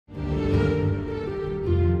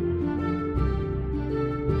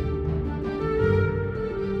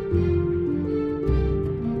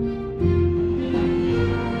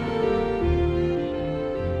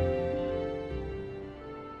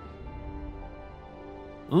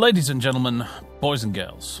Ladies and gentlemen, boys and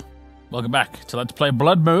girls, welcome back to Let's Play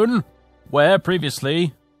Bloodmoon, where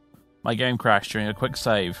previously my game crashed during a quick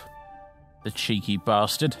save. The cheeky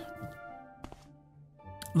bastard.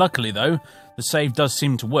 Luckily though, the save does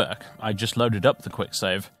seem to work. I just loaded up the quick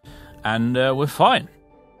save, and we're fine.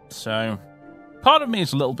 So, part of me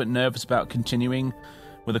is a little bit nervous about continuing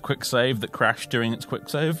with a quick save that crashed during its quick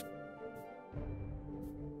save.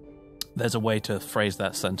 There's a way to phrase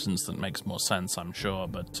that sentence that makes more sense, I'm sure,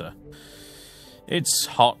 but it's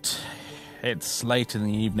hot, it's late in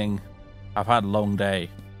the evening, I've had a long day,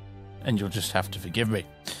 and you'll just have to forgive me.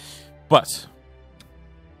 But,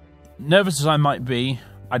 nervous as I might be,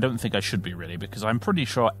 I don't think I should be really, because I'm pretty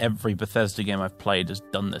sure every Bethesda game I've played has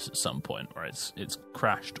done this at some point, where it's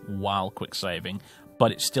crashed while quick saving,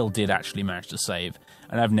 but it still did actually manage to save,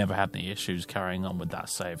 and I've never had any issues carrying on with that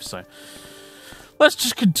save, so let's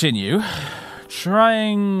just continue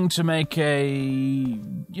trying to make a,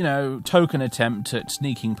 token attempt at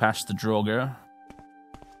sneaking past the Draugr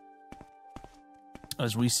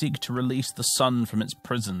as we seek to release the sun from its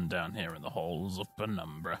prison down here in the halls of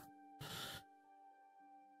Penumbra.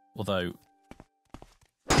 Although,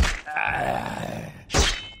 do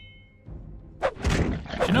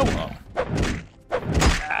you know what?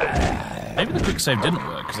 Maybe the quick save didn't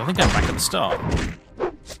work, because I think I'm back at the start.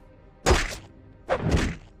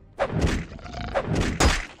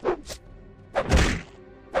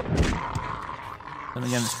 Then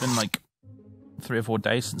again, it's been like 3 or 4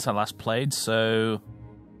 days since I last played, so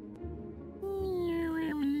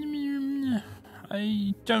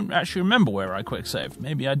I don't actually remember where I quick saved.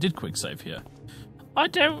 Maybe I did quick save here. I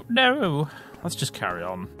don't know. Let's just carry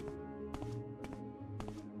on.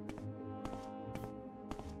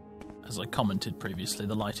 As I commented previously,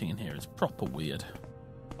 the lighting in here is proper weird.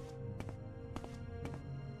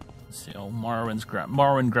 Let's see, old Morrowind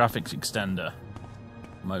graphics extender.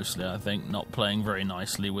 Mostly, I think, not playing very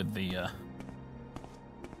nicely with the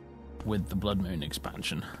Bloodmoon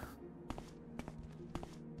expansion.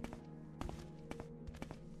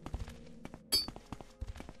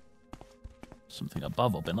 Something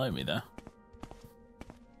above or below me there.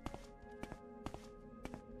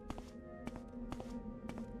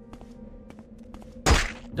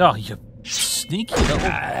 Oh, you sneaky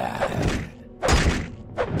little...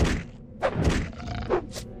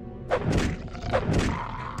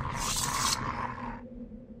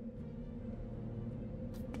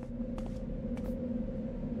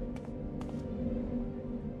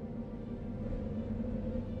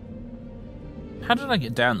 How did I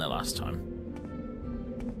get down there last time?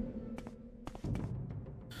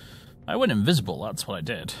 I went invisible, that's what I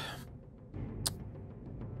did.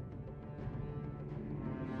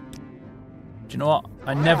 Do you know what?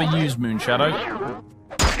 I never use Moonshadow.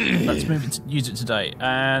 Let's use it today.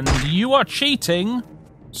 And you are cheating!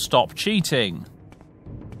 Stop cheating.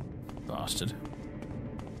 Bastard.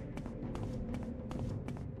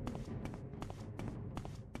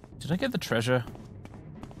 Did I get the treasure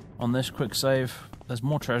on this quick save? There's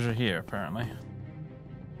more treasure here, apparently.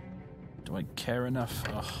 Do I care enough?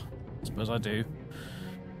 Ugh, I suppose I do.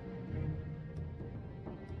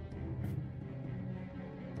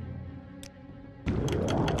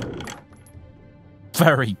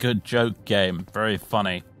 Very good joke game. Very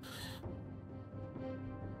funny.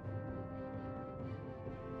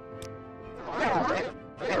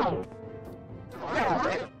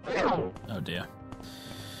 Oh dear.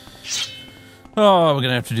 Oh, we're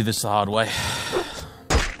gonna have to do this the hard way.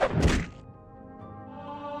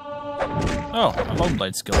 Oh, my long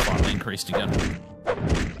blade skill finally increased again.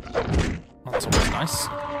 That's always nice.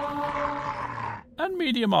 And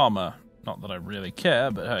medium armor. Not that I really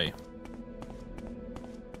care, but hey.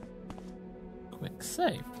 Quick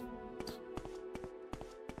save.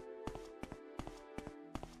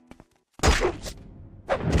 God,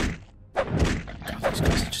 these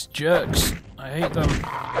guys are just jerks. I hate them.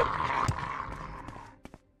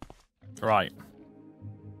 Right.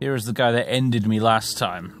 Here is the guy that ended me last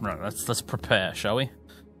time. Right, let's prepare, shall we?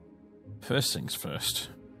 First things first.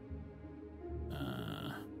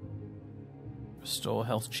 Restore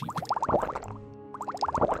health cheap.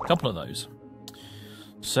 A couple of those.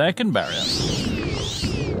 Second barrier.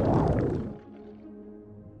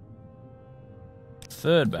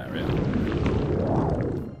 Third barrier.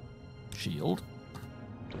 Shield.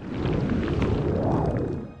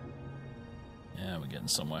 Yeah, we're getting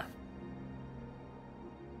somewhere.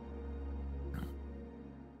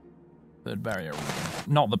 Third barrier.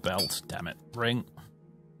 Not the belt, damn it. Ring.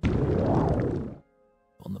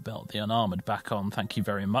 On the belt, the unarmored back on, thank you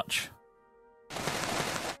very much.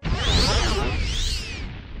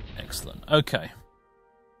 Excellent. Okay.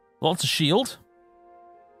 Lots of shield.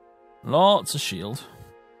 Lots of shield.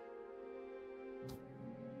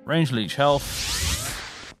 Range leech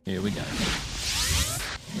health. Here we go.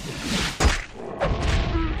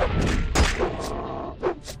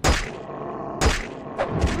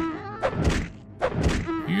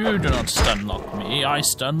 You do not stun lock me, I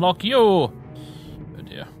stun lock you! Oh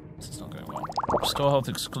dear, this is not going well. Restore health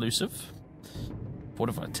exclusive.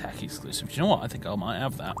 Fortify attack exclusive. Do you know what? I think I might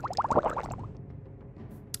have that.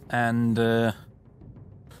 And,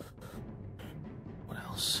 what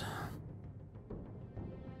else?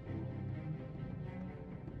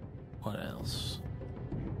 What else?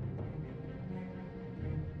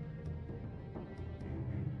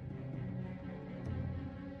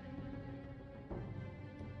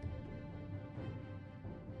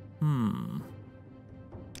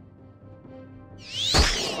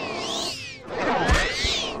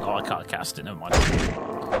 Oh, I can't cast it, never mind.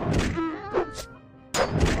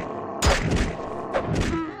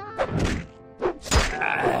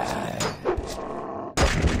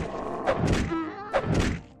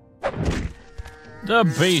 The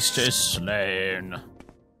beast is slain.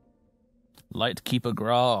 Lightkeeper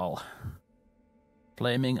Graal.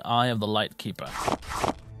 Flaming Eye of the Lightkeeper.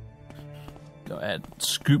 Go ahead,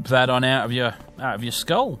 scoop that on out of your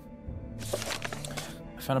skull.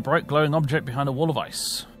 I found a bright glowing object behind a wall of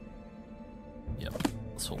ice. Yep,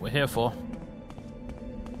 that's what we're here for.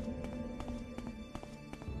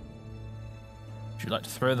 Would you like to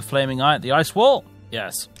throw the flaming eye at the ice wall?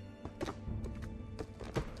 Yes.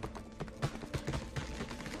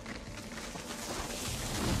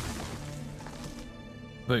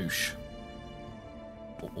 Boosh.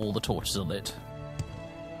 All the torches are lit.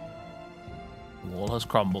 The wall has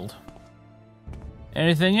crumbled.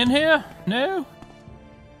 Anything in here? No?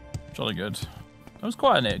 Jolly good. That was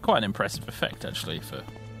quite an impressive effect, actually, for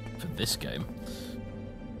this game.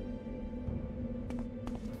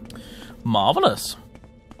 Marvellous.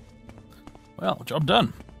 Well, job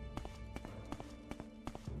done.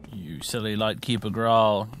 You silly Lightkeeper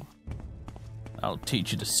Graal. I'll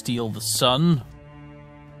teach you to steal the sun.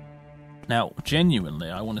 Now, genuinely,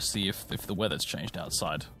 I want to see if the weather's changed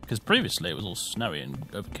outside. Because previously it was all snowy and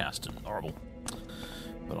overcast and horrible.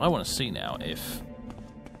 But I want to see now if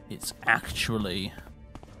it's actually,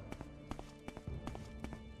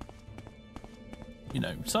 you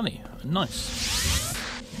know, sunny and nice.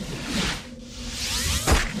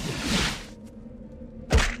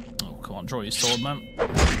 Oh, come on, draw your sword, man.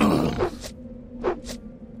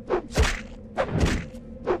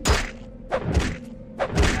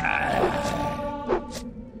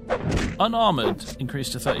 Unarmored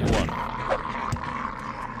increased to 31.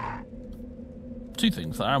 Two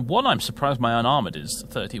things there. One, I'm surprised my unarmored is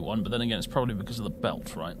 31, but then again, it's probably because of the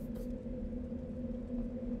belt, right?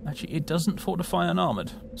 Actually, it doesn't fortify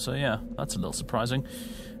unarmored, so yeah, that's a little surprising.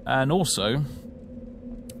 And also,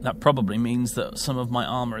 that probably means that some of my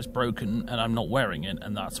armor is broken and I'm not wearing it,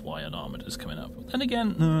 and that's why unarmored is coming up. Then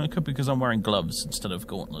again, it could be because I'm wearing gloves instead of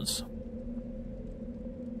gauntlets.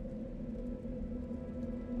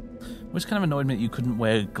 It was kind of annoyed me that you couldn't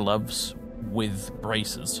wear gloves with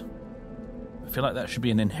braces. I feel like that should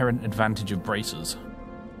be an inherent advantage of braces.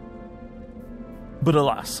 But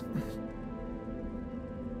alas.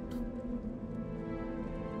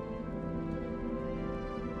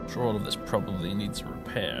 I'm sure all of this probably needs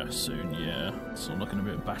repair soon, yeah. It's all looking a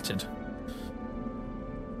bit battered.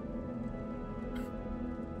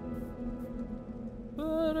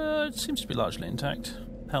 But it seems to be largely intact.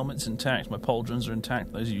 Helmet's intact, my pauldrons are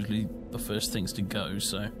intact. Those are usually the first things to go,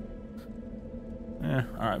 so... yeah,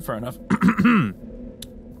 alright, fair enough.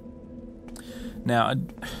 Now,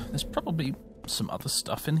 there's probably some other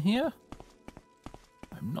stuff in here.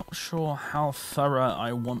 I'm not sure how thorough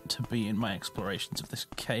I want to be in my explorations of this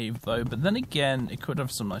cave, though. But then again, it could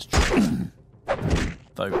have some nice treasure.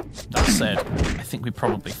 Though, that said, I think we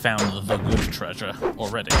probably found the good treasure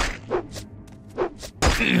already.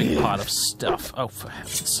 Big pile of stuff. Oh, for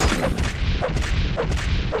heaven's sake.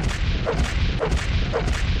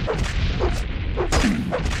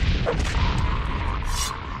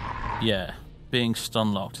 Yeah, being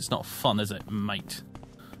stun locked. It's not fun, is it, mate?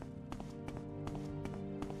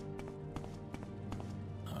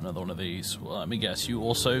 Another one of these. Well, let me guess, you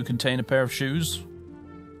also contain a pair of shoes?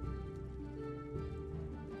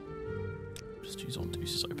 Just use on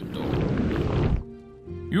Deuce's open door.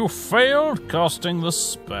 You failed casting the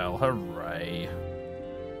spell. Hooray.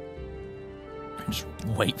 Just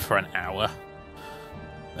wait for an hour.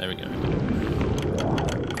 There we go.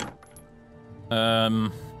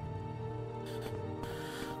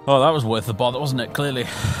 Oh, that was worth the bother, wasn't it? Clearly.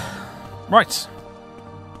 Right.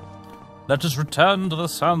 Let us return to the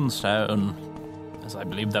Sunstone. because I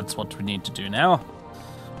believe that's what we need to do now.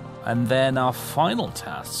 And then our final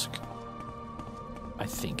task, I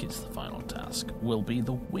think it's the final task, will be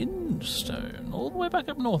the Windstone, all the way back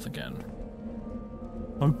up north again.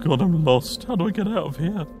 Oh god, I'm lost. How do I get out of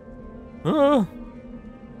here?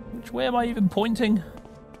 Which way am I even pointing?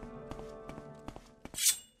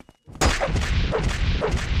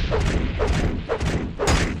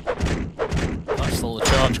 That's all the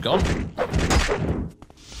charge gone.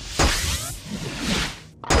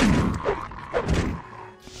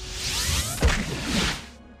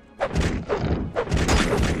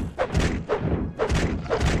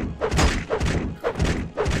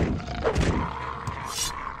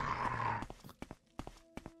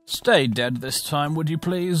 Stay dead this time, would you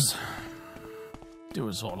please? Do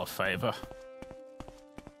us all a favour.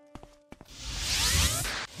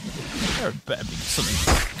 There better be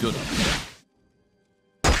something good up here.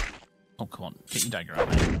 Oh, come on. Get your dagger out,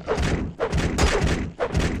 mate.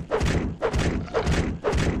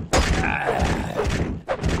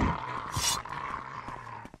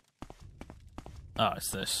 Ah,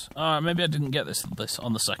 it's this. Maybe I didn't get this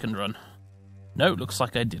on the second run. No, looks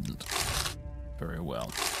like I didn't. Very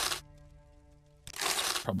well.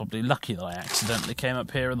 Probably lucky that I accidentally came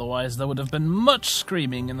up here, otherwise there would have been much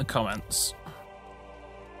screaming in the comments.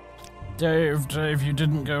 Dave, you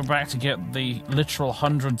didn't go back to get the literal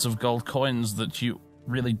hundreds of gold coins that you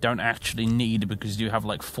really don't actually need because you have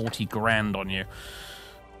like 40 grand on you.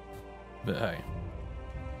 But hey.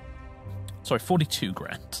 Sorry, 42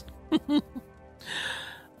 grand.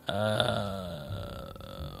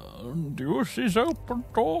 Deuce's open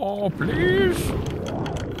door, please.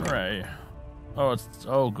 Hooray.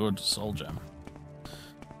 Oh, good, soul gem.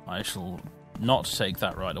 I shall not take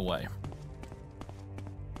that right away.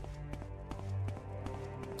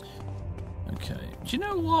 Okay, do you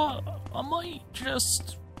know what? I might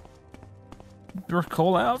just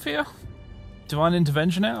recall out of here. Divine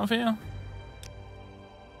intervention out of here.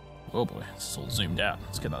 Oh boy, it's all zoomed out.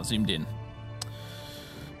 Let's get that zoomed in.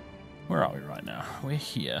 Where are we right now? We're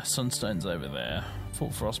here. Sunstone's over there.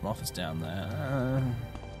 Fort Frostmoth is down there.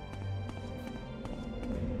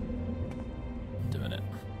 Doing it.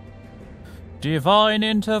 Divine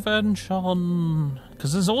intervention.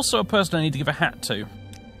 Because there's also a person I need to give a hat to.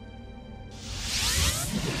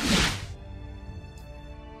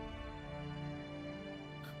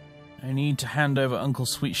 I need to hand over Uncle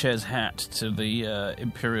Sweetshare's hat to the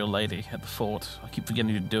Imperial lady at the fort. I keep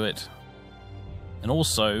forgetting to do it. And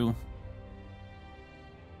also,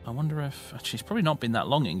 I wonder if... Actually, it's probably not been that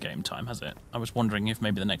long in game time, has it? I was wondering if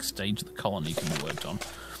maybe the next stage of the colony can be worked on.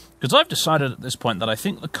 Because I've decided at this point that I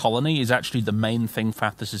think the colony is actually the main thing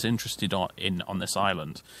Fathus is interested in on this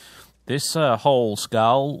island. This whole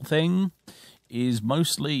Skull thing is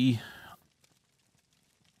mostly...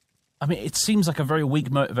 I mean, it seems like a very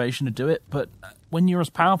weak motivation to do it, but when you're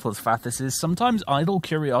as powerful as Fathus is, sometimes idle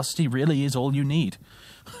curiosity really is all you need.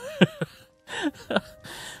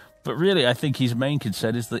 But really, I think his main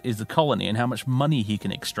concern is the colony and how much money he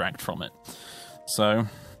can extract from it. So...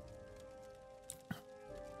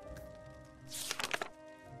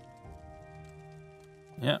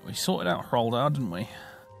 yeah, we sorted out Hroldar, didn't we?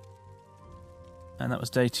 And that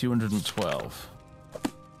was day 212.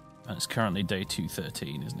 And it's currently day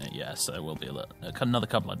 213, isn't it? Yeah, so we'll be another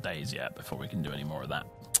couple of days yet before we can do any more of that.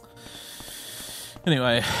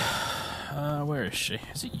 Anyway, where is she?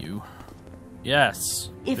 Is it you?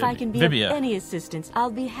 Yes. If I can be of any assistance,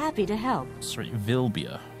 I'll be happy to help. Sorry,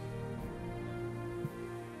 Vilbia.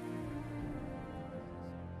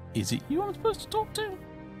 Is it you I'm supposed to talk to?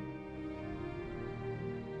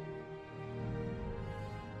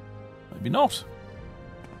 Maybe not.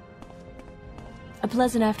 A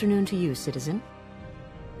pleasant afternoon to you, citizen.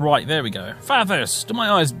 Right, there we go. Fathus, do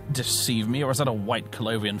my eyes deceive me, or is that a white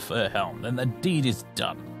Colovian fur helm? Then the deed is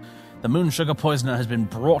done. The Moonsugar Poisoner has been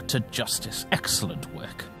brought to justice. Excellent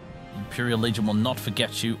work. The Imperial Legion will not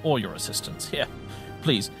forget you or your assistance. Here,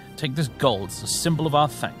 please, take this gold as a symbol of our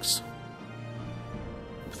thanks.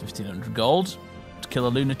 1,500 gold to kill a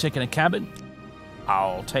lunatic in a cabin?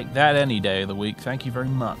 I'll take that any day of the week. Thank you very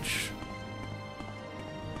much.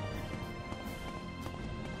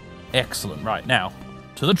 Excellent. Right, now,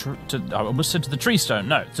 I almost said to the tree stone.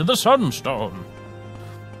 No, to the sunstone.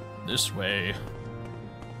 This way.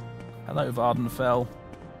 Hello, Vardenfell. Do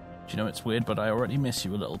you know it's weird, but I already miss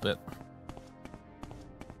you a little bit.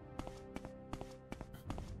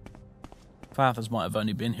 Fathers might have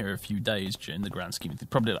only been here a few days during the grand scheme.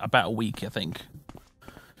 Probably about a week, I think.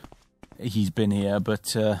 He's been here,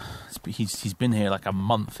 but he's been here like a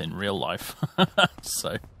month in real life.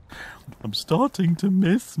 So... I'm starting to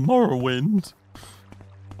miss Morrowind.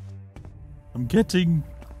 I'm getting,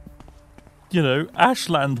 you know,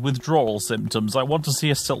 Ashland withdrawal symptoms. I want to see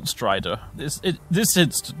a Silt Strider. This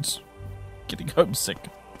instance. Getting homesick.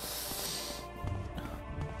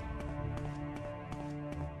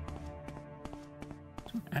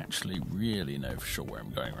 I don't actually really know for sure where I'm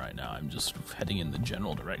going right now. I'm just sort of heading in the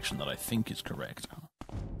general direction that I think is correct.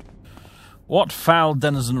 What foul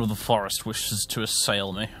denizen of the forest wishes to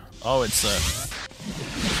assail me? Oh, it's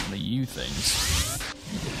one of you things.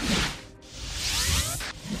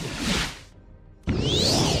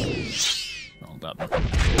 Wrong button.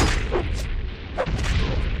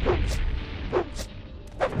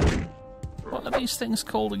 What are these things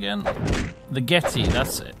called again? The Getty,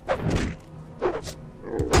 that's it.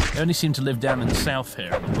 They only seem to live down in the south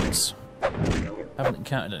here in the woods. Haven't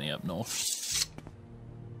encountered any up north.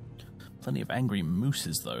 Plenty of angry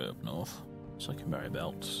mooses, though, up north. Secondary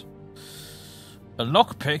belts. A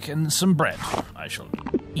lockpick and some bread. I shall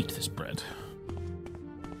eat this bread.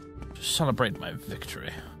 To celebrate my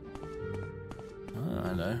victory. Oh,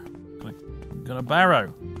 I know. Got a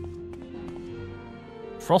barrow.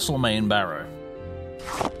 Frostlemain barrow.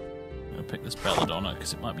 I'm gonna pick this belladonna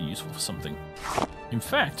because it might be useful for something. In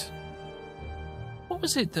fact, what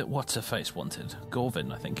was it that What's-Her-Face wanted?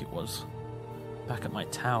 Gorvin, I think it was. Back at my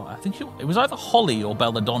tower. I think it was either Holly or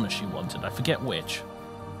belladonna she wanted. I forget which.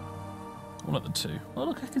 One of the two. Oh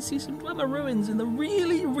look, I can see some Glimmer ruins in the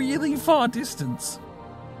really, really far distance.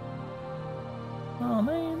 Oh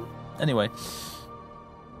man. Anyway.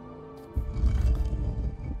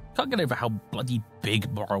 Can't get over how bloody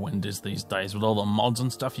big Morrowind is these days with all the mods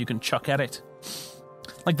and stuff you can chuck at it.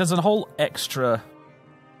 Like, there's a whole extra...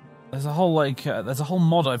 There's a whole, like, there's a whole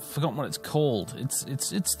mod, I've forgotten what it's called.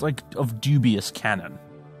 It's like, of dubious canon.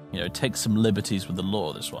 You know, it takes some liberties with the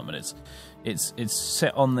lore, this one, but it's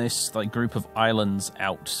set on this, like, group of islands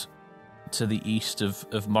out to the east of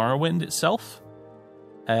Morrowind itself.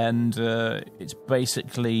 And, it's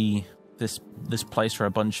basically... This place where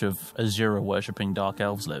a bunch of Azura worshipping dark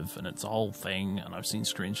elves live, and it's a whole thing, and I've seen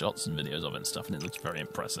screenshots and videos of it and stuff, and it looks very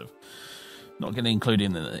impressive. Not going to include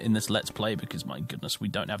it in this Let's Play because, my goodness, we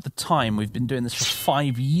don't have the time. We've been doing this for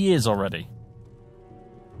 5 years already.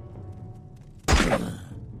 It's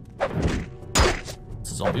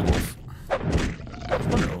a zombie wolf. I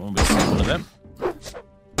wonder if we'll be seeing one of them.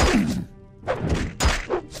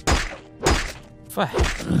 For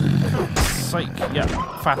heck's sake, yeah,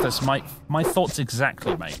 Fathers, my thoughts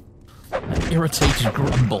exactly, mate. An irritated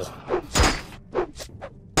grumble.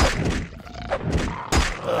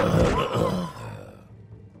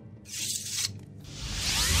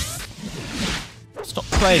 Stop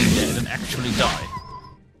playing dead and actually die.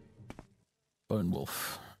 Bone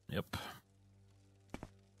wolf. Yep.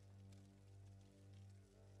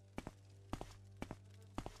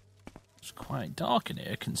 It's quite dark in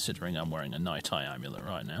here, considering I'm wearing a night eye amulet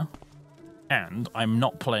right now. And I'm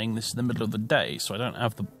not playing this in the middle of the day, so I don't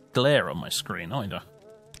have the glare on my screen either.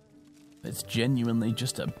 It's genuinely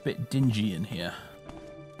just a bit dingy in here.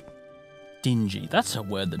 Dingy. That's a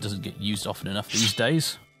word that doesn't get used often enough these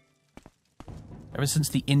days. Ever since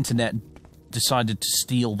the internet decided to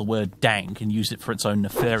steal the word dank and use it for its own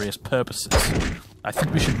nefarious purposes, I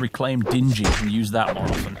think we should reclaim dingy and use that more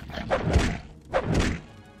often.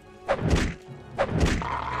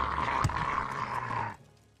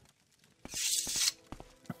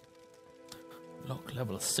 Lock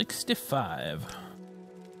level 65.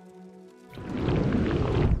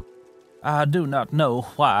 I do not know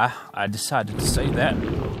why I decided to say that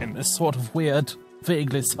in this sort of weird,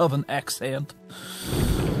 vaguely southern accent.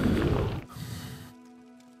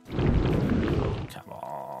 Come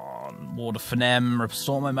on. Water Phinem,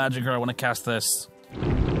 restore my magicka, I want to cast this.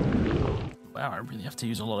 Wow, I really have to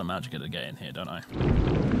use a lot of magicka to get in here, don't I?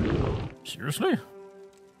 Seriously?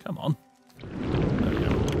 Come on. There we go.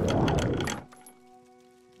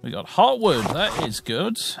 We got Heartwood, that is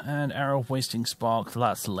good. And Arrow of Wasting Spark,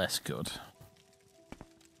 that's less good.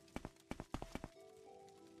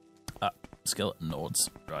 Skeleton Lords.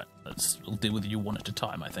 Right, we'll deal with you one at a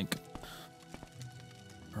time, I think.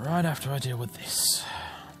 Right after I deal with this.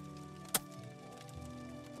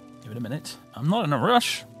 Give it a minute. I'm not in a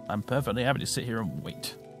rush. I'm perfectly happy to sit here and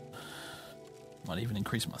wait. Might even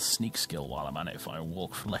increase my sneak skill while I'm at it if I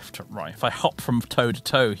walk from left to right. If I hop from toe to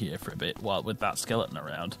toe here for a bit while with that skeleton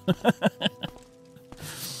around.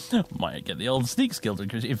 Might get the old sneak skill to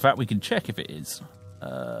increase. In fact, we can check if it is.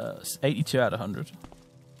 82 out of 100.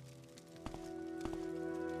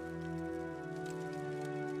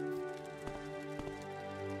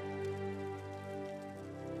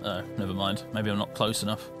 Oh, never mind. Maybe I'm not close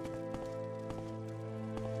enough.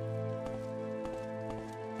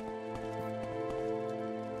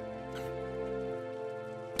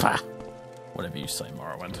 Pah! Whatever you say,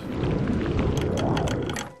 Morrowind.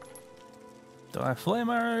 Did I flame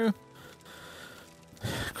arrow?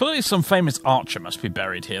 Clearly some famous archer must be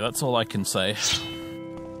buried here, that's all I can say.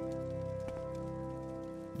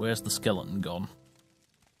 Where's the skeleton gone?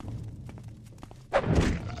 I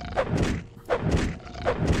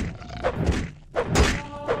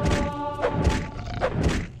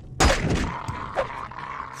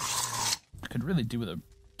could really do with a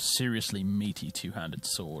seriously meaty two-handed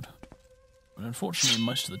sword. But unfortunately,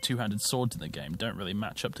 most of the two-handed swords in the game don't really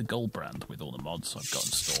match up to Goldbrand with all the mods I've got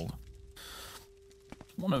installed.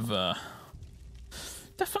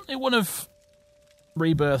 Definitely one of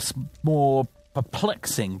Rebirth's more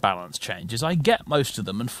perplexing balance changes. I get most of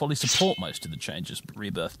them and fully support most of the changes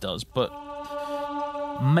Rebirth does, but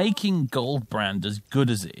making Goldbrand as good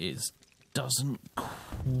as it is doesn't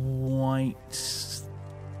quite...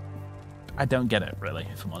 I don't get it, really,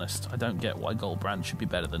 if I'm honest. I don't get why Goldbrand should be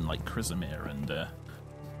better than, like, Chrysamere and,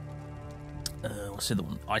 what's the other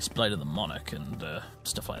one? Iceblade of the Monarch and,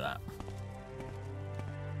 stuff like that.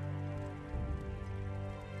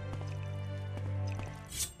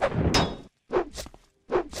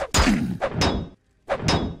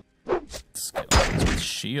 Skeletons with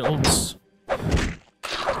shields.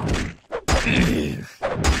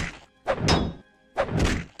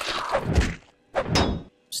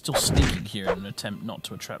 Still sneaking here in an attempt not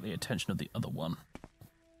to attract the attention of the other one.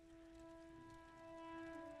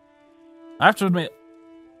 I have to admit,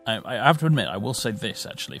 I will say this,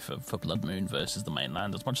 actually, for Bloodmoon versus the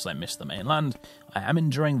mainland. As much as I miss the mainland, I am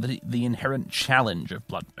enjoying the inherent challenge of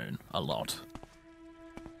Bloodmoon a lot.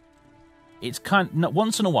 It's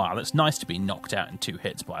once in a while, it's nice to be knocked out in 2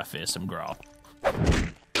 hits by a fearsome Grarl.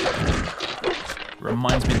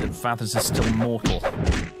 Reminds me that Vathas is still mortal.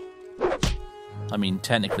 I mean,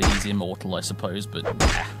 technically he's immortal, I suppose, but...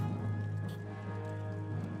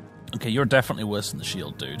 Okay, you're definitely worse than the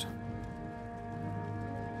shield, dude.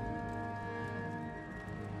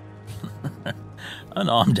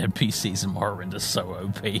 Unarmed NPCs in Morrowind are so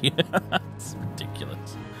OP. It's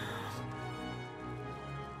ridiculous.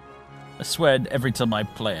 I swear, every time I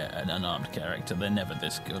play an unarmed character, they're never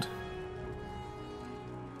this good.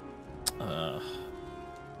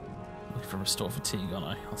 Looking for restore fatigue, aren't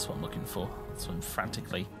I? That's what I'm looking for. That's what I'm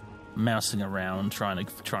frantically mousing around, trying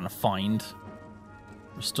to find.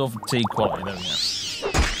 Restore fatigue quality. There we go.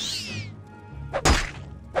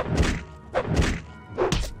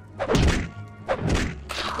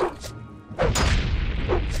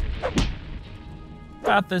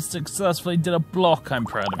 Vathas successfully did a block. I'm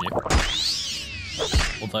proud of you.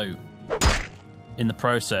 Although, in the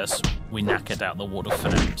process, we knackered out the ward of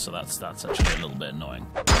Faeryn, so that's actually a little bit annoying.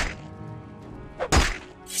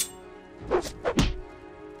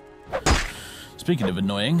 Speaking of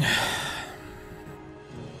annoying,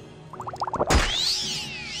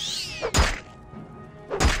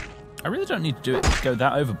 I really don't need to go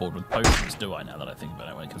that overboard with potions, do I, now that I think about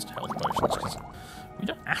it, when it comes to health potions, because we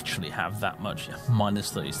don't actually have that much,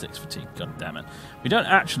 minus 36 fatigue, god damn it. We don't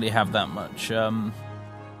actually have that much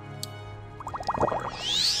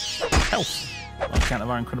health on account of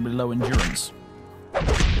our incredibly low endurance.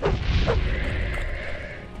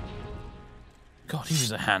 God, he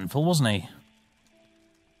was a handful, wasn't he?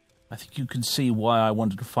 I think you can see why I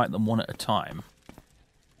wanted to fight them one at a time.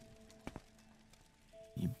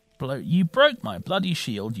 You broke my bloody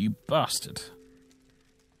shield, you bastard.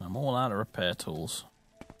 I'm all out of repair tools.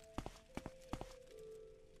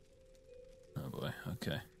 Oh boy,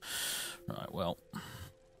 okay. Right, well.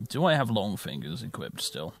 Do I have long fingers equipped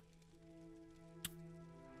still?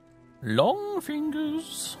 Long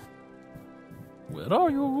fingers? Where are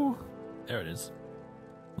you? There it is.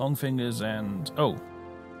 Long fingers and... Oh.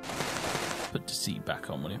 Put deceit back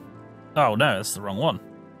on, will you? Oh no, that's the wrong one.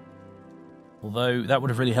 Although, that would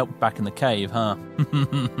have really helped back in the cave, huh?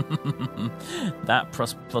 That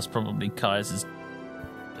plus probably Kaiser's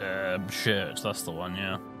shirt. That's the one,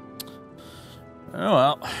 yeah. Oh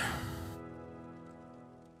well.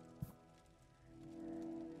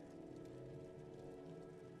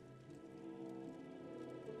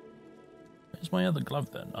 Where's my other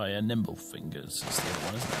glove then? Oh yeah, Nimble Fingers is the other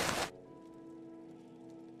one, isn't it?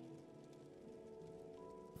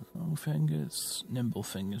 Long fingers, nimble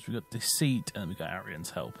fingers. We got deceit, and then we got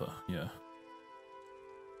Arian's helper. Yeah.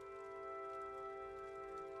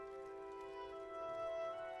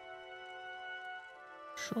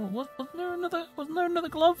 Sure. Wasn't there another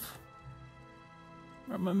glove?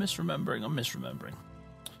 Or am I misremembering? I'm misremembering.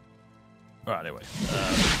 Right. Anyway.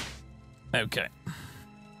 Okay.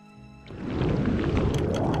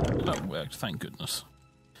 That worked. Thank goodness.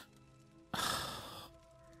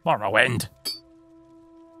 Morrowind.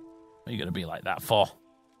 are you going to be like that for?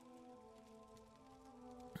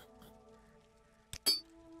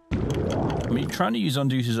 I mean, trying to use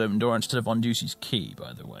Unduce's open door instead of Unduce's key,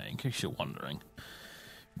 by the way, in case you're wondering.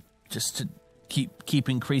 Just to keep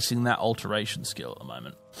increasing that alteration skill at the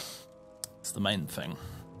moment. It's the main thing.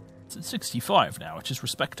 It's at 65 now, which is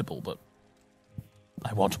respectable, but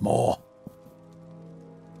I want more.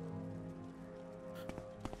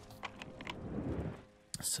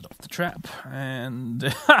 Set off the trap,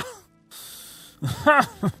 and...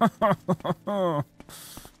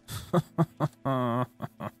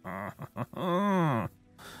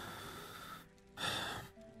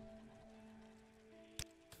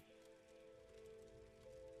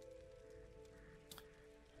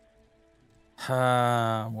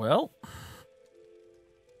 well...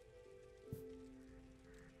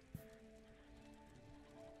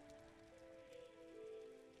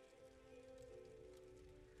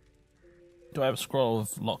 Do I have a scroll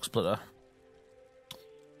of lock splitter?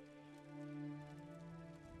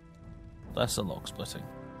 That's a lock splitting.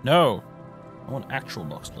 No! I want actual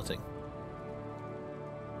lock splitting.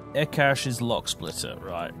 Ekash's lock splitter,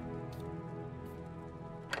 right.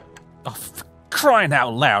 Oh, for crying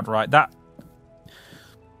out loud, right? That...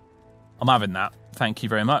 I'm having that. Thank you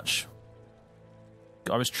very much.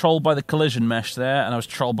 I was trolled by the collision mesh there, and I was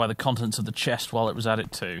trolled by the contents of the chest while it was at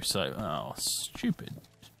it too, so... Oh, stupid.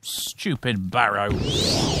 Stupid Barrow. Never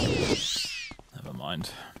mind.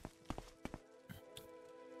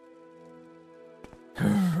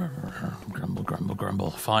 Grumble, grumble, grumble.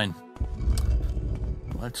 Fine.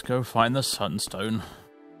 Let's go find the Sunstone.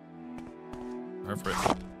 Wherever it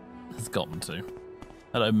has gotten to.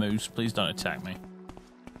 Hello, Moose. Please don't attack me.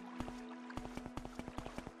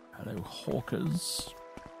 Hello, Hawkers.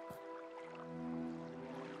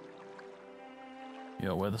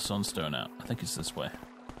 Yo, where the Sunstone at? I think it's this way.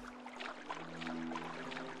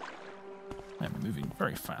 I'm moving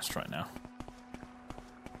very fast right now.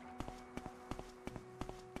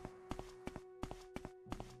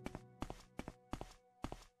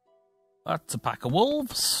 That's a pack of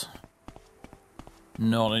wolves.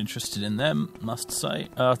 Not interested in them, must say.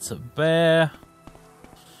 That's a bear.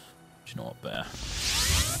 Do you know what, bear?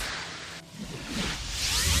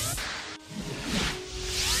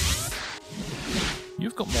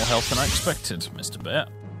 You've got more health than I expected, Mr. Bear.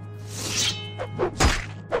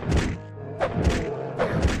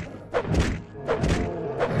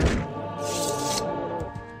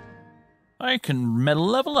 I can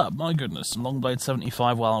level up, my goodness. Longblade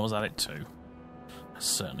 75 while I was at it too. That's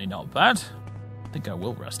certainly not bad. I think I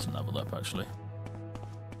will rest and level up, actually.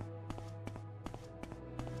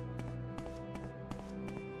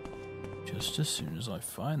 Just as soon as I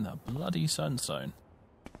find that bloody sunstone.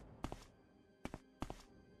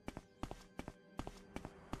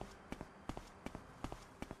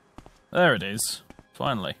 There it is.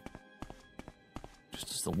 Finally.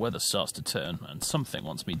 Just as the weather starts to turn, and something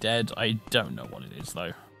wants me dead. I don't know what it is,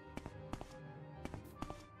 though.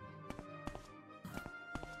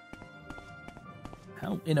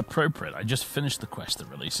 How inappropriate. I just finished the quest that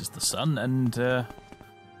releases the sun, and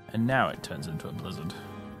now it turns into a blizzard.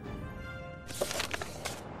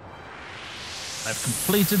 I've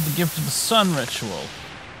completed the Gift of the Sun ritual.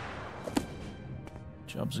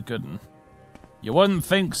 Job's a good one. You wouldn't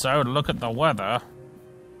think so, look at the weather.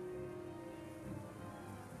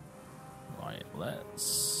 Right,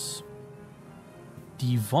 let's...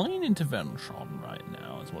 Divine Intervention right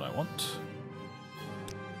now is what I want.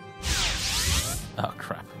 Oh,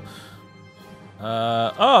 crap.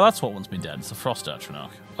 Oh, that's what wants me dead. It's the Frost Atronach.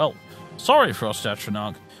 Well, sorry, Frost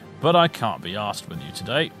Atronach, but I can't be arsed with you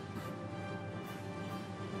today.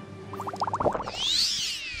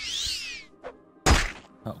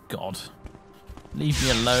 Oh, God. Leave me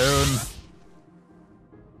alone.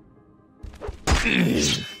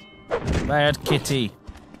 Bad kitty.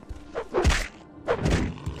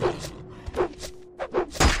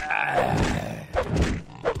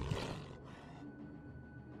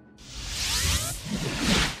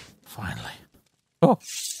 Finally. Oh.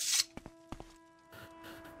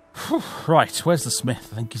 Whew. Right, where's the smith?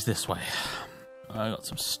 I think he's this way. I got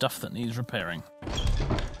some stuff that needs repairing.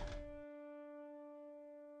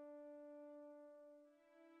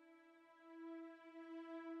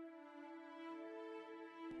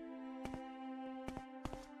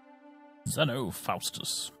 Zeno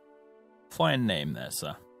Faustus. Fine name there,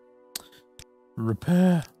 sir.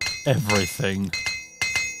 Repair everything.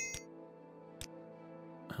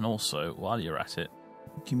 And also, while you're at it,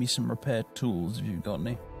 give me some repair tools if you've got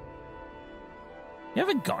any. You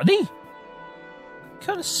haven't got any? What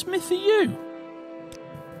kind of smith are you?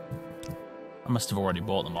 must have already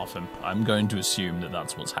bought them off him. I'm going to assume that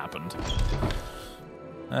that's what's happened.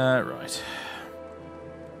 Right.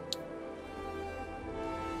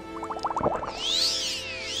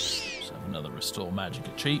 Let's have another Restore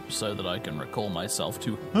Magicka cheap so that I can recall myself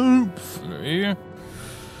to hopefully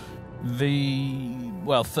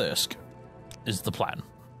well, Thirsk is the plan.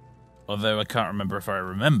 Although I can't remember if I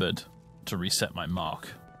remembered to reset my mark.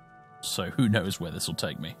 So who knows where this will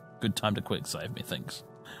take me. Good time to quick save, methinks.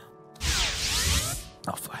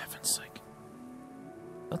 Oh, for heaven's sake.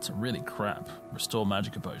 That's a really crap Restore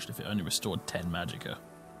Magicka potion if it only restored 10 Magicka.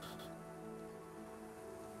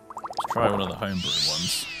 Let's try one of the homebrew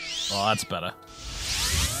ones. Oh, that's better.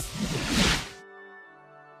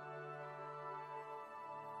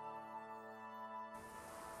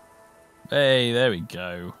 Hey, there we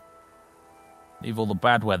go. Leave all the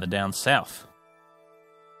bad weather down south.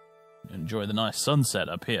 Enjoy the nice sunset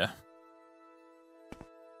up here.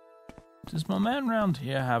 Does my man round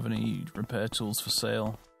here have any repair tools for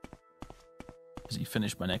sale? Has he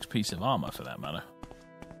finished my next piece of armor, for that matter?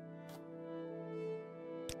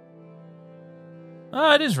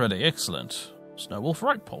 Ah, it is ready. Excellent. Snowwolf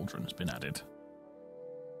Right Pauldron has been added.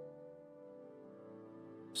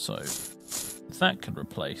 So, that can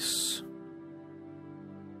replace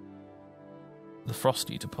the Frost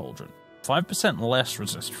Eater Pauldron. 5% less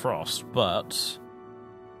resist frost, but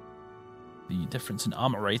the difference in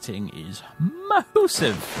armor rating is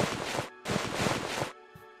massive.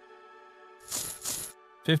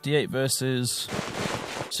 58 versus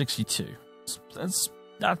 62.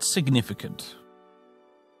 That's significant.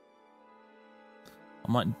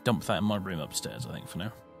 I might dump that in my room upstairs, I think, for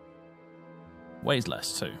now. Weighs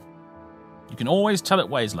less, too. You can always tell it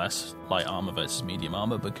weighs less, light armor versus medium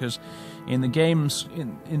armor, because in the games,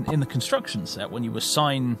 in the construction set, when you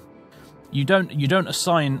assign, you don't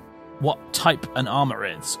assign what type an armor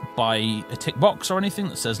is by a tick box or anything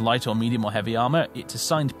that says light or medium or heavy armor. It's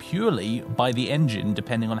assigned purely by the engine,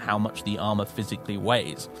 depending on how much the armor physically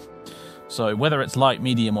weighs. So whether it's light,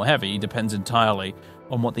 medium, or heavy depends entirely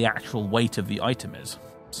on what the actual weight of the item is.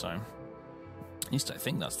 So, at least I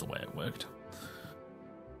think that's the way it worked.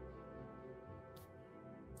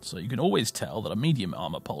 So you can always tell that a medium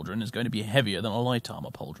armor pauldron is going to be heavier than a light armor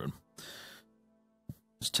pauldron.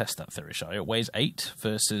 Let's test that theory, shall we? It weighs 8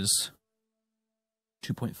 versus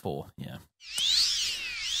 2.4, yeah.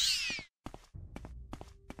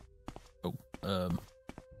 Oh,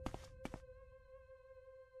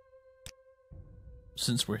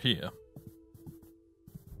 since we're here,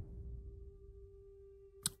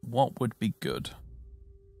 what would be good?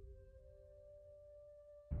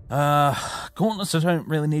 Gauntlets I don't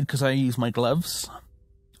really need because I use my gloves.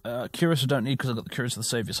 Cuirass I don't need because I've got the Cuirass of the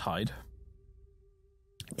Saviour's Hide.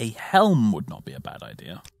 A helm would not be a bad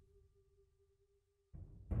idea.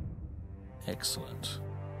 Excellent.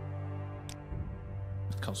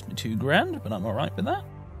 It cost me $2,000, but I'm alright with that.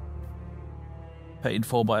 Paid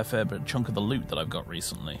for by a fair bit chunk of the loot that I've got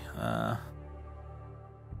recently. Right,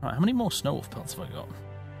 how many more Snowwolf pelts have I got?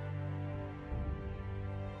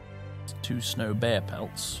 2 snow bear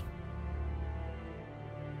pelts.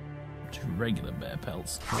 2 regular bear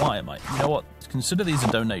pelts. Why am I? You know what? Consider these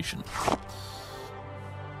a donation.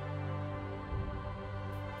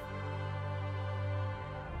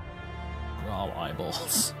 Growl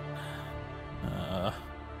eyeballs.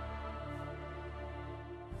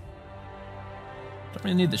 Don't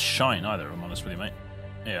really need the shine either, if I'm honest with you, mate.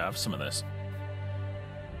 Yeah, I have some of this.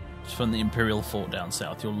 It's from the Imperial Fort down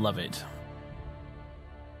south. You'll love it.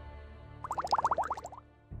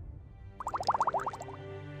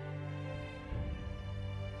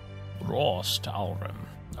 Stalrim.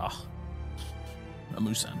 Ah, a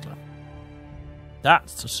moose antler.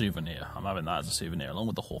 That's a souvenir. I'm having that as a souvenir, along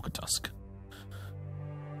with the hawker tusk.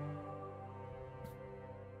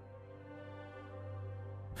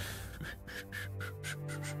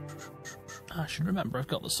 I should remember I've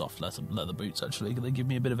got the soft leather boots, actually. They give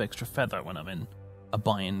me a bit of extra feather when I'm in a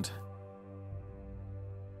bind.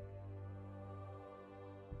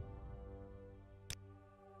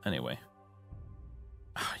 Anyway.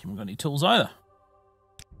 You haven't got any tools either.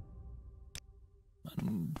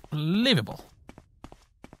 Unbelievable.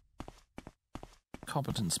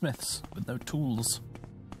 Competent smiths with no tools.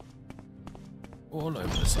 All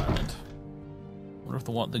over this island. I wonder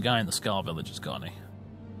if the guy in the Scar village has got any.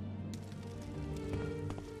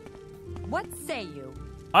 What say you?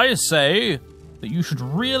 I say that you should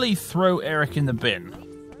really throw Eric in the bin.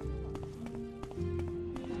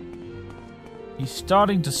 He's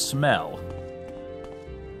starting to smell.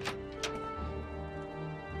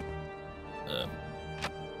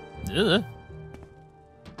 There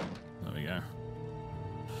we go.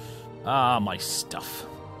 Ah, my stuff.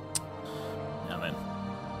 Now then.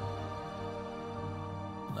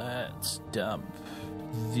 Let's dump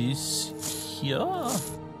this here.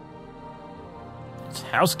 It's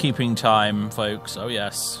housekeeping time, folks. Oh,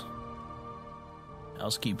 yes.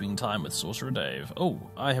 Housekeeping time with SorcererDave. Oh,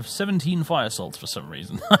 I have 17 fire salts for some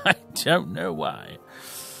reason. I don't know why.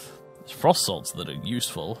 There's frost salts that are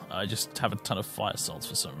useful. I just have a ton of fire salts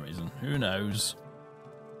for some reason. Who knows?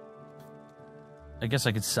 I guess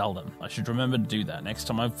I could sell them. I should remember to do that. Next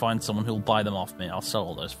time I find someone who'll buy them off me, I'll sell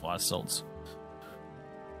all those fire salts.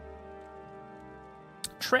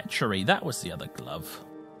 Treachery, that was the other glove.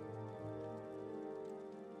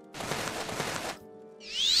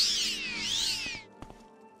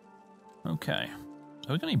 Okay. Have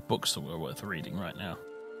we got any books that were worth reading right now?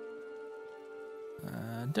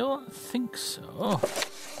 Don't think so.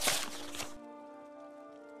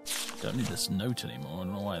 Don't need this note anymore. I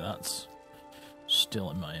don't know why that's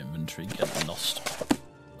still in my inventory. Getting lost.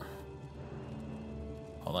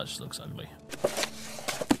 Oh, that just looks ugly.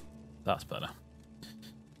 That's better.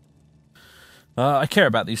 I care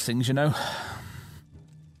about these things, you know.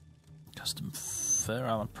 Custom fair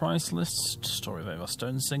armor price list. Story of Ava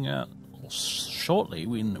Stonesinger. Shortly,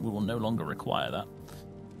 we will no longer require that.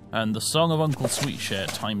 And the Song of Uncle Sweetshare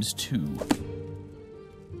times 2.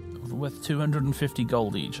 Worth 250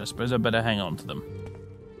 gold each. I suppose I better hang on to them.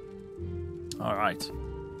 Alright.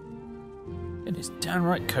 It is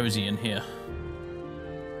downright cozy in here.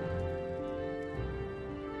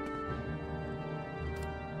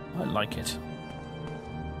 I like it.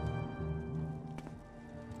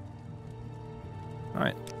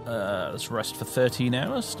 Alright, let's rest for 13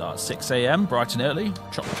 hours. Start at 6 AM, bright and early.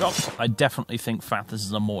 Chop chop. I definitely think Fathers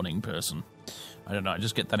is a morning person. I don't know, I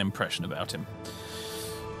just get that impression about him.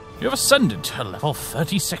 You have ascended to level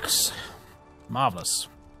 36. Marvellous.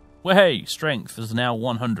 Well, hey, strength is now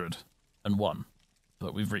 101.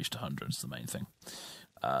 But we've reached 100 is the main thing.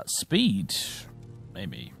 Speed.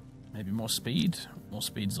 Maybe more speed. More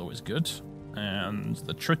speed is always good. And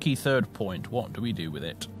the tricky third point, what do we do with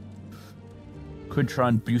it? Could try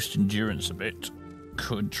and boost endurance a bit.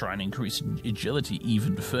 Could try and increase agility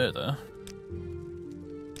even further.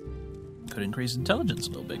 Could increase intelligence a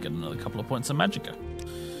little bit, get another couple of points of magicka.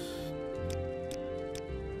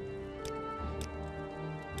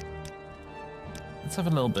 Let's have a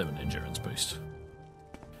little bit of an endurance boost.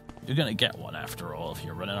 You're going to get one after all if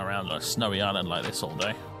you're running around a snowy island like this all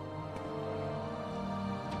day.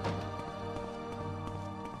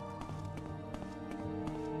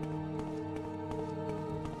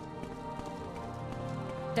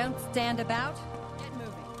 Don't stand about. Get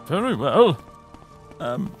moving. Very well.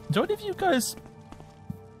 Do any of you guys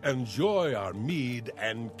enjoy our mead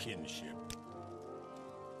and kinship?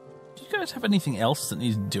 Do you guys have anything else that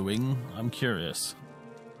needs doing? I'm curious.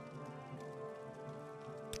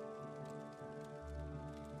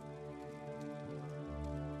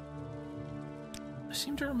 I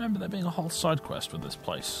seem to remember there being a whole side quest with this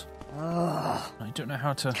place. Ugh. I don't know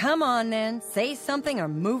how to... Come on, then. Say something or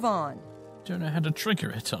move on. Don't know how to trigger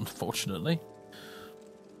it, unfortunately.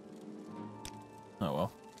 Oh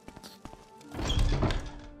well.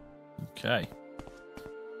 Okay.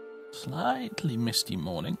 Slightly misty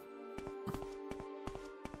morning.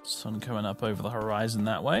 Sun coming up over the horizon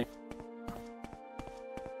that way.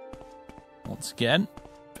 Once again,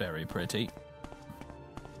 very pretty.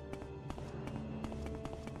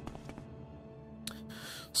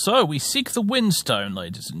 So, we seek the Windstone,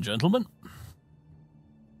 ladies and gentlemen.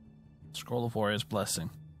 Scroll of Warrior's Blessing.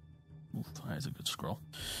 Oof, that is a good scroll.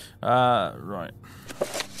 Right.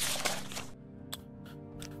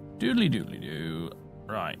 Doodly doodly doo.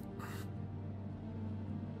 Right.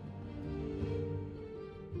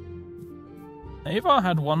 Avar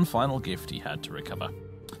had one final gift he had to recover.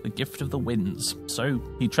 The gift of the winds. So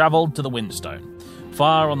he travelled to the Windstone,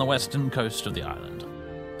 far on the western coast of the island.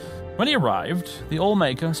 When he arrived, the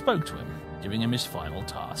Allmaker spoke to him, giving him his final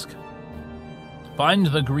task. Find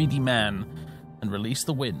the greedy man and release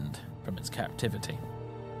the wind from its captivity.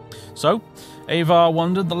 So, Avar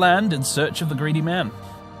wandered the land in search of the greedy man.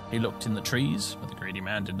 He looked in the trees, but the greedy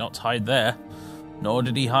man did not hide there, nor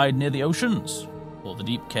did he hide near the oceans or the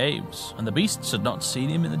deep caves, and the beasts had not seen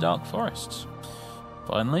him in the dark forests.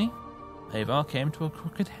 Finally, Avar came to a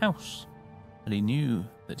crooked house, and he knew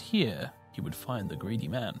that here he would find the greedy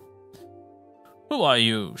man. "Who are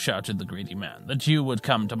you?" shouted the greedy man, "that you would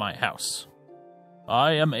come to my house?"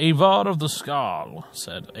 "I am Avar of the Skarl,"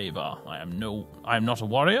 said Avar. I am not a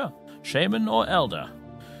warrior, shaman, or elder.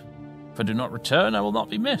 If I do not return, I will not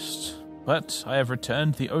be missed. But I have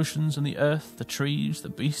returned the oceans and the earth, the trees, the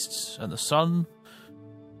beasts, and the sun,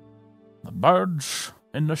 the birds,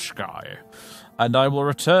 in the sky, and I will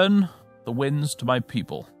return the winds to my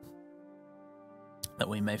people, that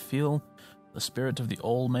we may feel the spirit of the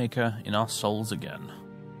All-Maker in our souls again.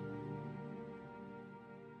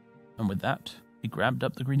 And with that, he grabbed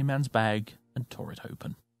up the greedy man's bag and tore it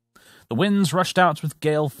open. The winds rushed out with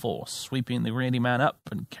gale force, sweeping the greedy man up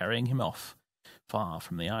and carrying him off, far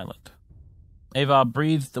from the island. Avar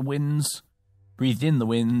breathed in the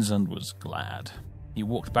winds, and was glad. He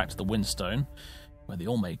walked back to the Windstone, where the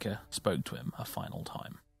All-Maker spoke to him a final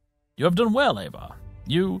time. You have done well, Avar.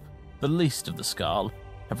 You, the least of the Skarl,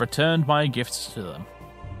 have returned my gifts to them.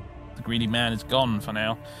 The greedy man is gone for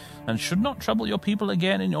now, and should not trouble your people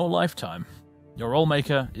again in your lifetime. Your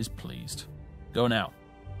All-Maker is pleased. Go now,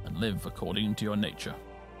 and live according to your nature.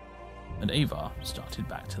 And Avar started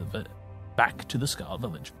back to the Skarl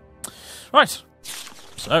village. Right,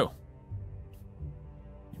 so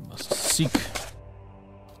you must seek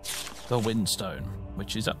the Windstone,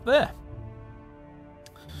 which is up there.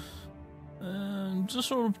 Just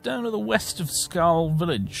sort of down to the west of Skarl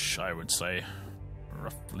village, I would say,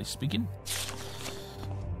 roughly speaking.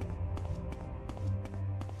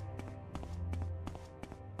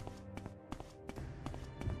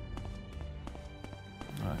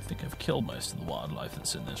 I think I've killed most of the wildlife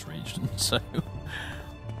that's in this region, so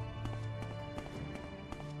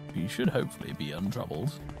we should hopefully be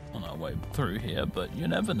untroubled on our way through here, but you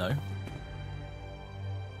never know.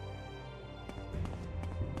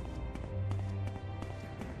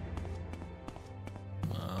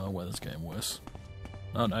 Weather's getting worse.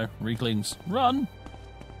 Oh no, Reeklings, run!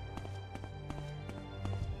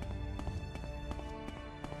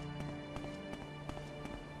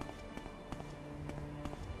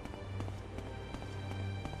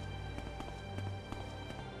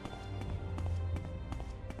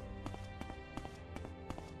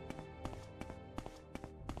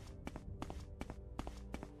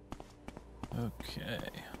 Okay.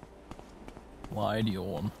 Wide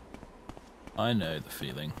yawn. I know the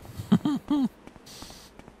feeling.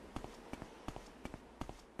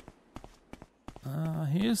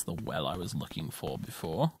 Here's the well I was looking for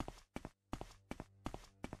before.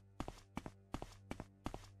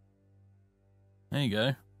 There you go.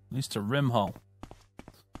 At least a rim hole.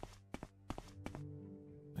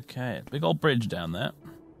 Okay, big old bridge down there.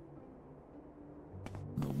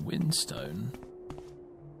 The Windstone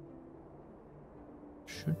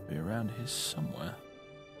should be around here somewhere.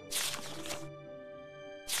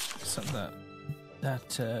 Except that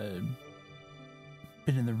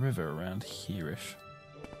bit in the river around here-ish.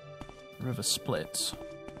 The river splits.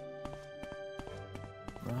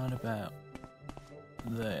 Right about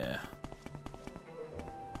there.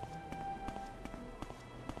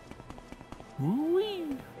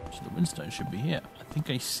 Woo-wee! So the Windstone should be here. I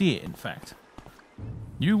think I see it, in fact.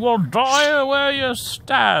 You will die where you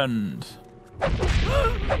stand!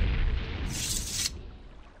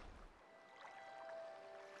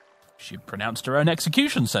 She pronounced her own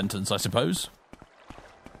execution sentence, I suppose.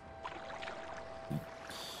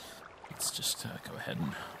 Let's just go ahead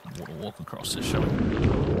and walk across this, shall we?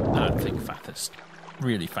 I don't think Fathis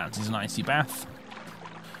really fancies an icy bath.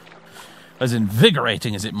 As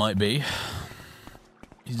invigorating as it might be.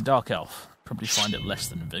 He's a dark elf. Probably find it less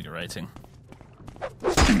than invigorating.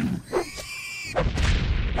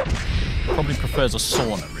 Probably prefers a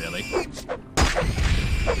sauna, really.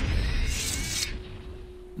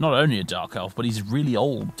 Not only a dark elf, but he's really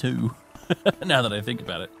old too. Now that I think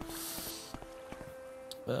about it.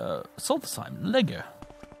 Solstheim, Lega.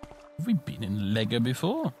 Have we been in Lega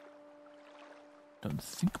before? Don't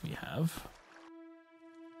think we have.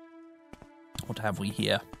 What have we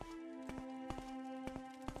here?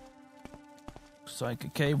 Looks like a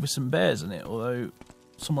cave with some bears in it, although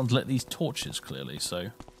someone's lit these torches clearly, so...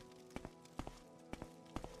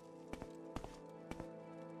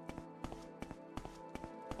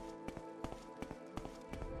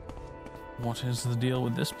 What is the deal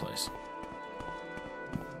with this place?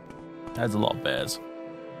 There's a lot of bears.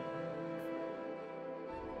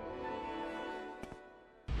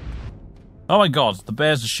 Oh my god, the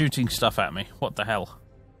bears are shooting stuff at me. What the hell?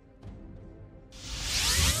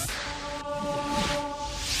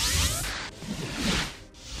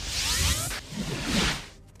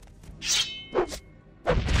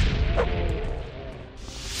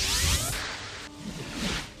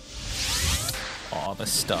 Oh, they're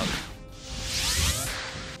stuck.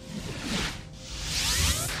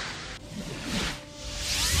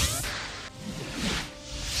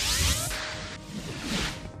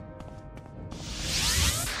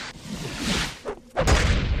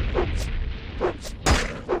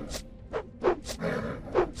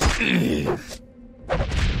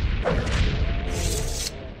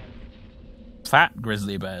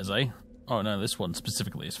 grizzly bears, eh? Oh no, this one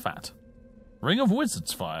specifically is fat. Ring of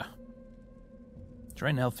Wizard's Fire.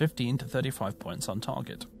 Drain health 15 to 35 points on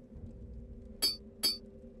target.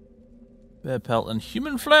 Bear pelt and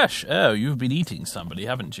human flesh. Oh, you've been eating somebody,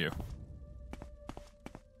 haven't you?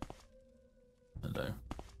 Hello.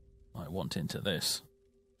 I want into this.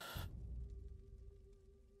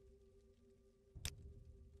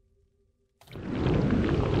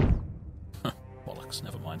 Bollocks,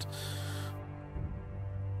 never mind.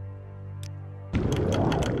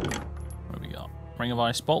 What do we got? Ring of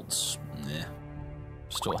Ice Bolts? Yeah.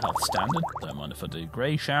 Restore health standard. Don't mind if I do.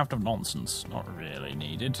 Grey Shaft of Nonsense. Not really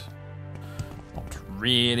needed. Not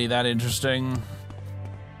really that interesting.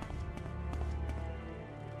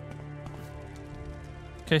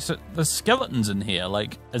 Okay, so there's skeletons in here,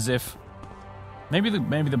 like, as if... Maybe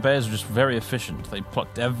the bears are just very efficient. They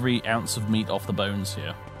plucked every ounce of meat off the bones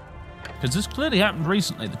here. Because this clearly happened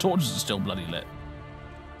recently. The torches are still bloody lit.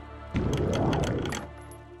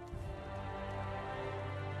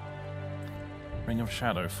 Ring of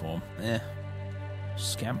Shadow Form. Eh.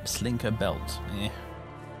 Scamp Slinker Belt. Eh.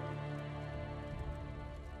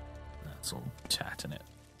 That's all tat in it.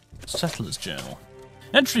 Settler's Journal.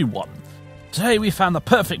 Entry 1. Today we found the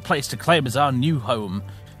perfect place to claim as our new home.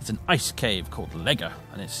 It's an ice cave called Lega,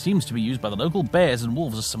 and it seems to be used by the local bears and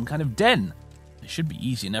wolves as some kind of den. It should be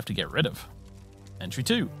easy enough to get rid of. Entry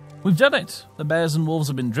 2. We've done it. The bears and wolves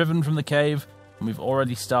have been driven from the cave, and we've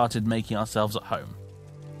already started making ourselves at home.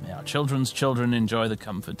 May our children's children enjoy the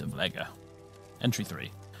comfort of Lega. Entry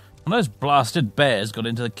 3. One of those blasted bears got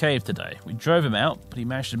into the cave today. We drove him out, but he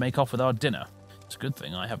managed to make off with our dinner. It's a good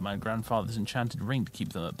thing I have my grandfather's enchanted ring to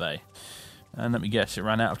keep them at bay. And let me guess, it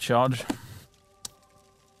ran out of charge.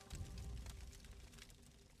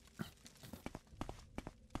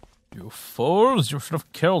 You fools! You should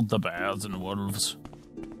have killed the bears and wolves.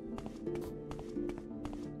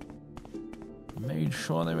 Made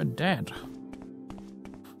sure they were dead.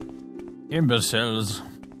 Imbeciles.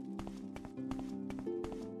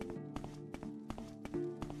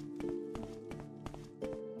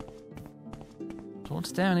 So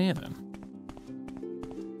what's down here then?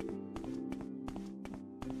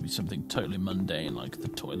 Be something totally mundane like the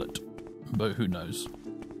toilet. But who knows?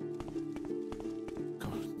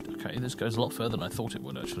 Okay, this goes a lot further than I thought it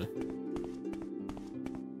would, actually.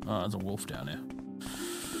 Oh, there's a wolf down here.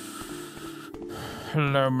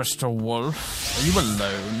 Hello, Mr. Wolf. Are you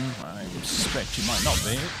alone? I suspect you might not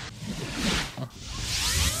be. Oh.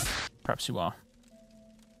 Perhaps you are.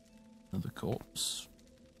 Another corpse.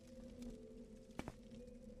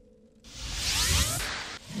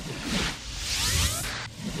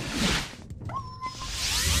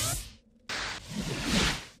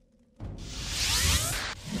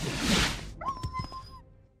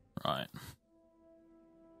 Right.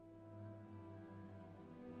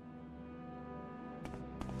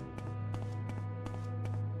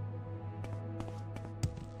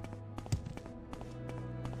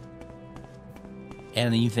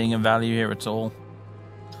 Anything of value here at all?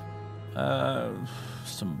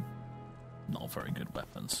 Some not very good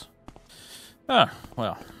weapons. Ah,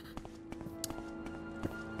 well.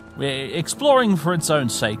 Exploring for its own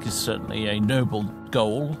sake is certainly a noble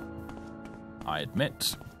goal, I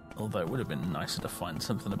admit. Although it would have been nicer to find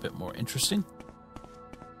something a bit more interesting.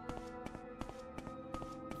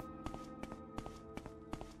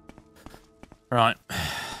 Right.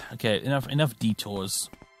 Okay, enough detours.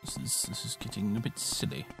 This is getting a bit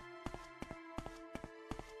silly.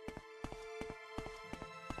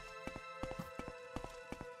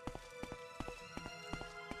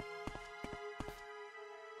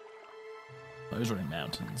 Those are in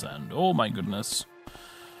mountains, and oh my goodness,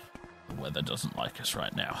 the weather doesn't like us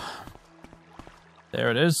right now. There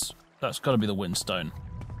it is. That's got to be the Windstone.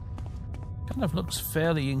 Kind of looks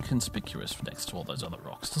fairly inconspicuous next to all those other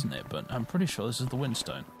rocks, doesn't it? But I'm pretty sure this is the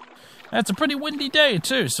Windstone. And it's a pretty windy day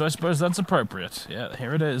too, so I suppose that's appropriate. Yeah,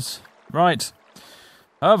 here it is. Right.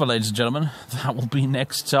 However, ladies and gentlemen, that will be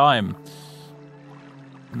next time.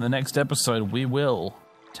 In the next episode, we will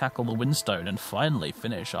tackle the Windstone and finally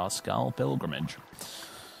finish our Skull pilgrimage.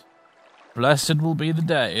 Blessed will be the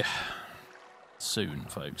day. Soon,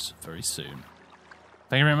 folks. Very soon.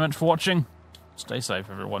 Thank you very much for watching. Stay safe,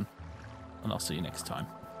 everyone. And I'll see you next time.